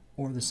vision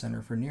or the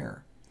center for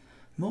near.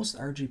 Most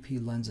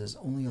RGP lenses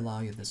only allow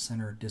you the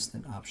center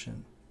distant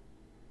option.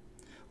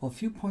 Well, a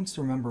few points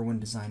to remember when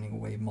designing a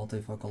wave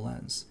multifocal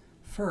lens.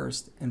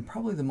 First, and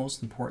probably the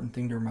most important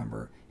thing to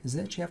remember, is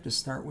that you have to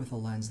start with a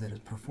lens that is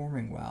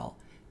performing well,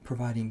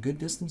 providing good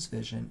distance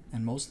vision,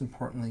 and most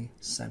importantly,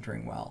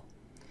 centering well.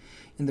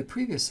 In the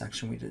previous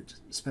section, we did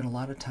spend a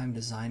lot of time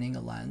designing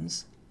a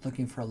lens,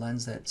 looking for a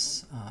lens that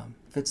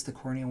fits the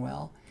cornea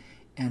well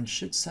and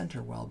should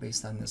center well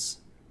based on this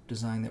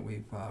design that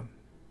we've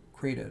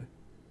created.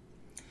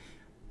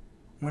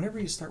 Whenever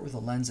you start with a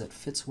lens that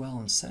fits well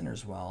and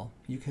centers well,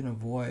 you can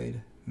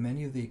avoid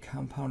many of the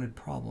compounded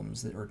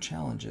problems or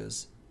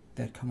challenges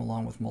that come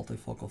along with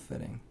multifocal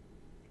fitting.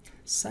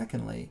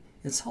 Secondly,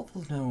 it's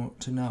helpful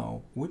to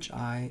know which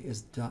eye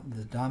is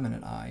the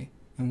dominant eye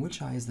and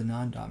which eye is the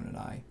non-dominant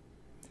eye.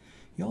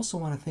 You also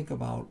want to think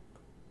about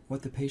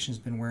what the patient's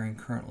been wearing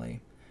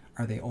currently.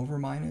 Are they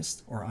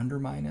over-minused or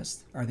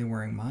under-minused? Are they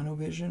wearing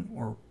monovision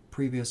or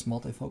previous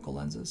multifocal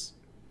lenses?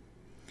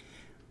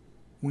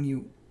 When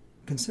you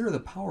consider the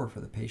power for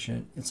the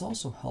patient, it's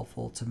also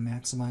helpful to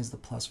maximize the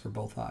plus for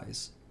both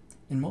eyes.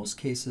 In most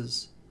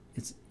cases,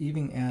 it's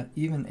even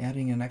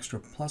adding an extra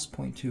plus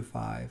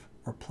 0.25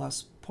 or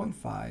plus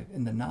 0.5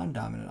 in the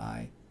non-dominant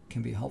eye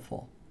can be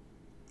helpful.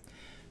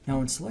 Now,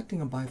 in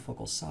selecting a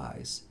bifocal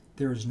size,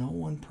 there is no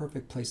one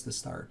perfect place to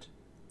start.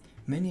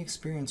 Many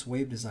experienced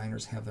wave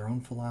designers have their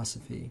own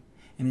philosophy,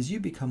 and as you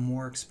become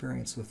more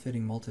experienced with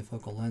fitting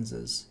multifocal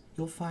lenses,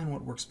 you'll find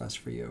what works best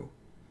for you.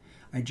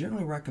 I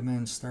generally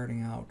recommend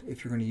starting out,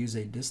 if you're going to use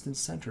a distance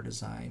center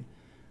design,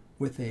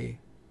 with a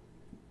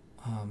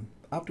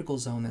optical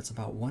zone that's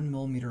about 1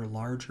 millimeter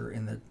larger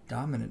in the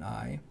dominant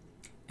eye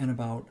and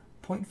about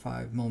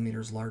 0.5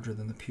 millimeters larger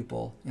than the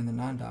pupil in the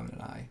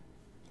non-dominant eye.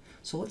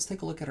 So let's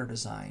take a look at our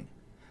design.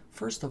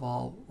 First of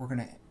all, we're going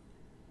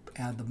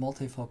to add the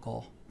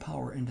multifocal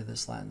power into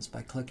this lens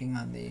by clicking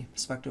on the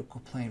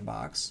spectacle plane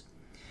box.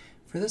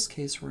 For this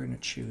case, we're going to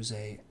choose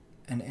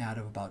an add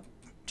of about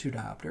 2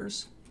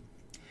 diopters.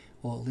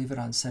 We'll leave it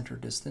on center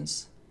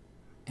distance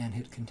and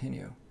hit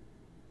continue.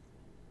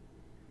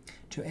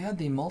 To add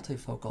the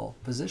multifocal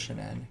position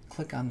in,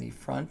 click on the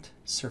front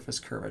surface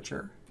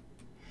curvature,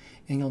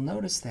 and you'll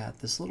notice that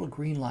this little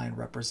green line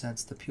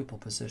represents the pupil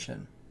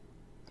position.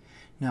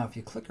 Now if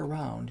you click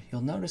around,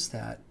 you'll notice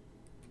that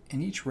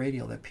in each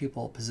radial that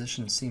pupil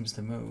position seems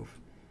to move,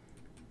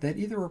 that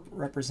either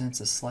represents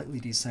a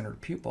slightly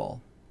decentered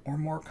pupil, or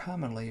more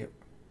commonly it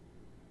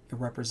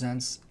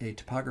represents a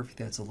topography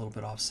that's a little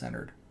bit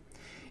off-centered.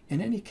 In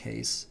any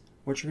case,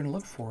 what you're going to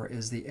look for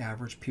is the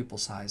average pupil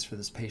size for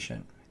this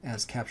patient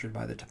as captured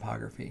by the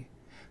topography.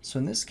 So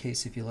in this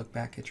case, if you look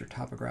back at your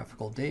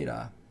topographical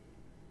data,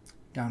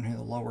 down here in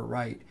the lower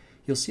right,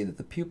 you'll see that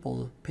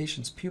the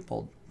patient's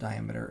pupil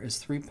diameter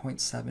is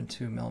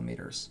 3.72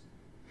 millimeters.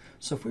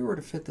 So if we were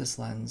to fit this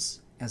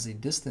lens as a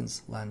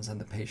distance lens on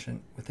the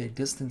patient with a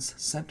distance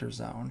center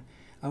zone,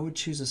 I would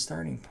choose a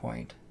starting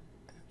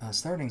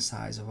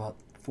size of about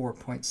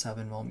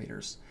 4.7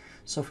 millimeters.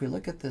 So if we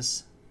look at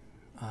this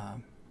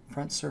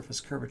front surface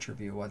curvature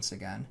view once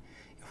again,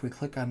 if we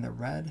click on the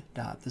red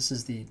dot, this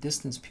is the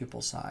distance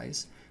pupil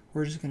size.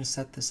 We're just going to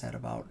set this at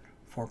about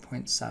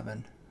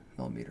 4.7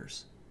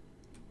 millimeters.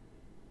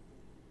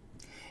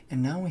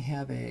 And now we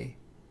have a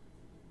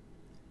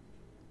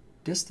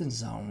distance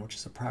zone which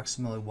is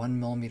approximately 1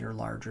 millimeter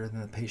larger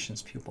than the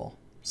patient's pupil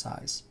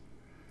size.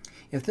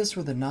 If this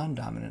were the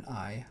non-dominant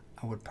eye,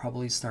 I would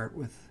probably start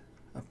with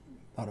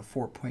about a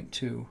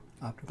 4.2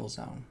 optical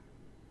zone.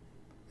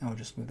 And we'll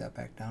just move that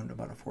back down to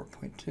about a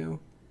 4.2,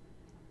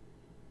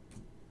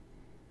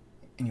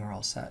 and you're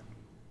all set.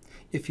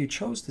 If you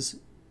chose to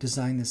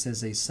design this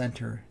as a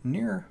center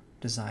near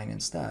design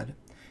instead,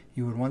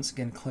 you would once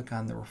again click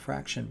on the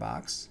refraction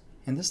box,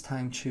 and this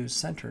time choose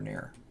center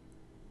near,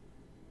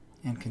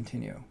 and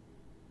continue.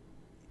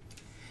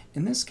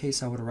 In this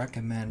case, I would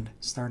recommend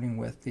starting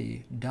with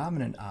the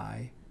dominant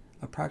eye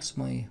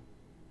approximately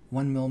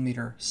 1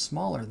 millimeter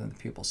smaller than the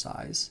pupil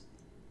size.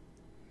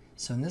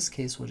 So in this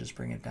case, we'll just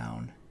bring it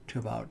down to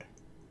about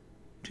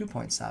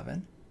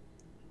 2.7.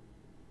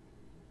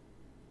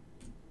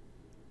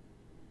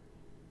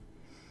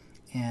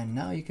 And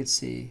now you can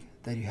see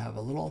that you have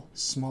a little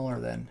smaller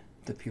than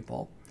the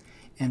pupil.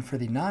 And for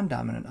the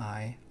non-dominant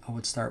eye, I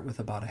would start with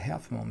about a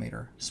 0.5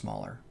 millimeter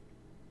smaller.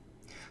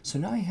 So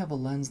now you have a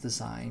lens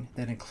design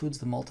that includes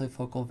the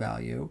multifocal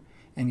value,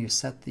 and you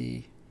set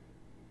the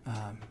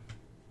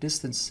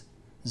distance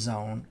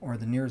zone or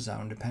the near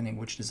zone depending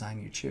which design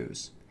you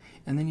choose.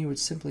 And then you would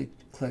simply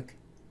click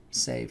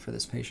Save for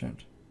this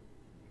patient.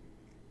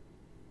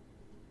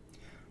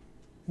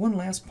 One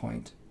last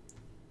point.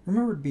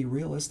 Remember to be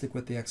realistic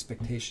with the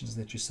expectations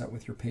that you set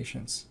with your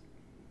patients.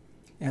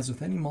 As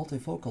with any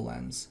multifocal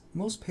lens,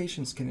 most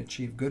patients can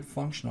achieve good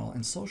functional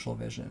and social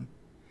vision,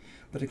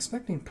 but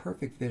expecting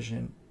perfect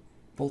vision,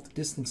 both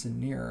distance and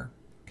near,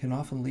 can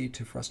often lead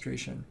to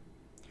frustration.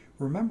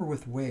 Remember,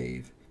 with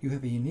Wave, you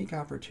have a unique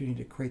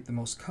opportunity to create the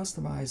most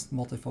customized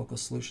multifocal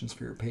solutions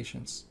for your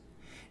patients.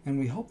 And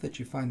we hope that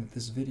you find that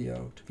this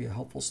video to be a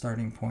helpful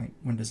starting point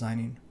when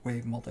designing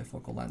Wave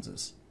multifocal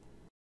lenses.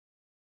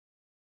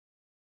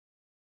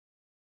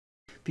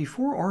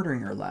 Before ordering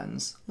your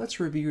lens, let's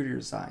review your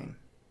design.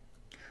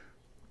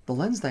 The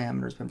lens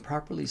diameter has been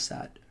properly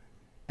set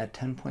at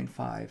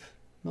 10.5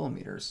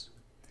 millimeters.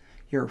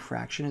 Your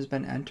refraction has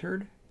been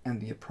entered, and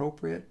the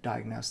appropriate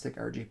diagnostic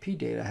RGP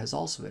data has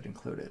also been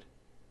included.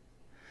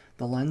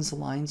 The lens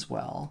aligns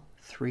well,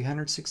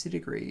 360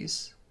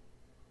 degrees,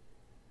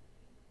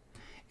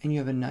 and you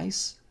have a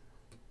nice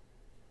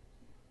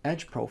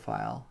edge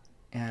profile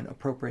and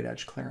appropriate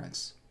edge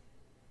clearance.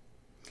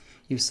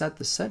 You've set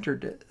the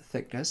center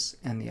thickness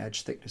and the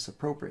edge thickness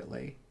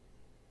appropriately.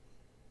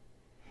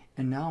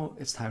 And now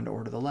it's time to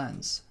order the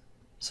lens.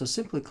 So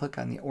simply click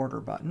on the order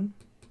button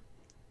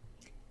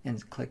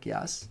and click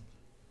yes.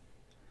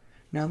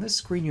 Now on this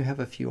screen you have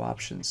a few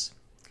options.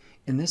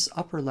 In this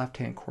upper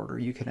left-hand corner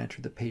you can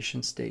enter the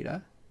patient's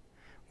data,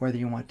 whether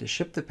you want to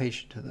ship the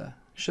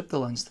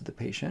lens to the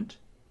patient,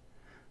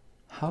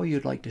 how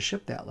you'd like to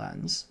ship that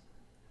lens.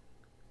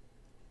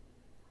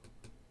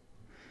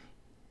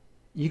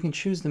 You can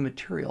choose the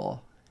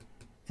material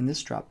in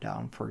this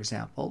drop-down. For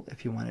example,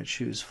 if you want to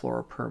choose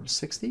Fluoroperm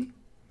 60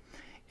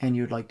 and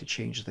you'd like to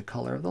change the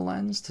color of the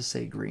lens to,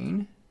 say,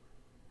 green,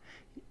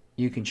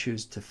 you can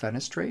choose to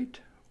fenestrate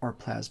or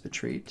plasma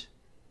treat.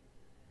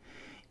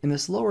 In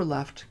this lower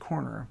left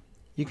corner,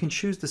 you can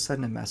choose to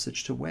send a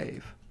message to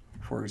Wave.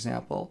 For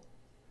example,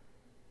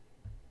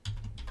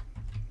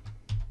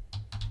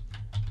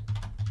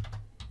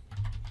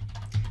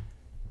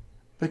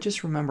 but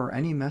just remember,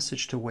 any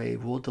message to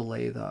Wave will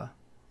delay the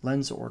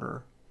lens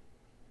order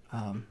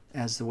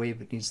as the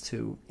Wave needs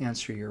to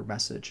answer your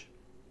message.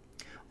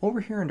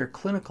 Over here under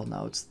clinical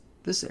notes,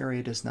 this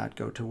area does not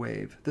go to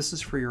Wave. This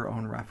is for your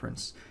own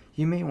reference.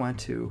 You may want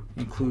to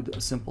include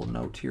a simple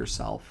note to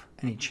yourself,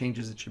 any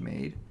changes that you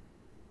made.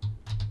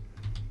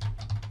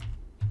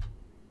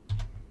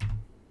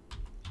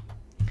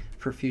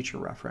 For future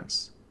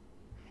reference.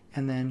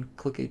 And then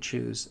click a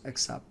Choose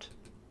Accept.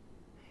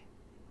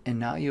 And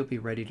now you'll be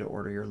ready to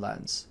order your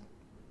lens.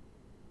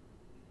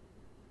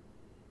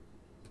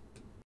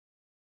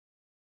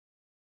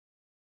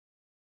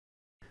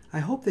 I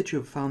hope that you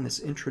have found this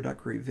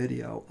introductory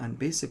video on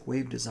basic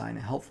wave design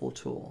a helpful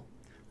tool.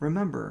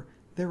 Remember,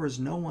 there is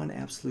no one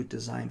absolute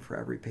design for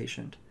every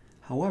patient.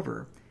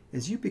 However,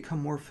 as you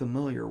become more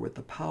familiar with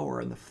the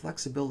power and the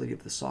flexibility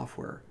of the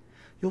software,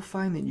 you'll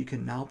find that you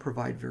can now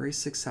provide very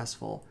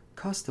successful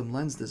custom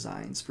lens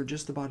designs for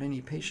just about any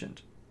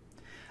patient.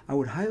 I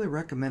would highly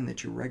recommend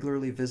that you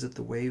regularly visit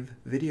the Wave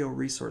Video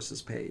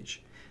Resources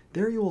page.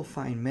 There you will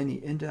find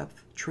many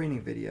in-depth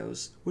training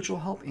videos which will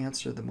help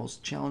answer the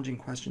most challenging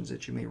questions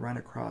that you may run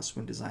across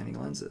when designing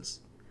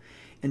lenses.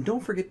 And don't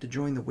forget to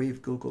join the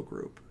Wave Google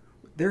group.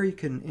 There you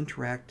can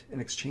interact and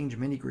exchange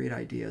many great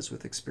ideas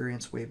with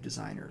experienced wave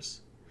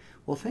designers.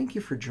 Well, thank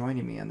you for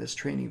joining me on this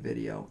training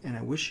video, and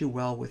I wish you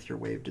well with your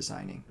wave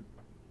designing.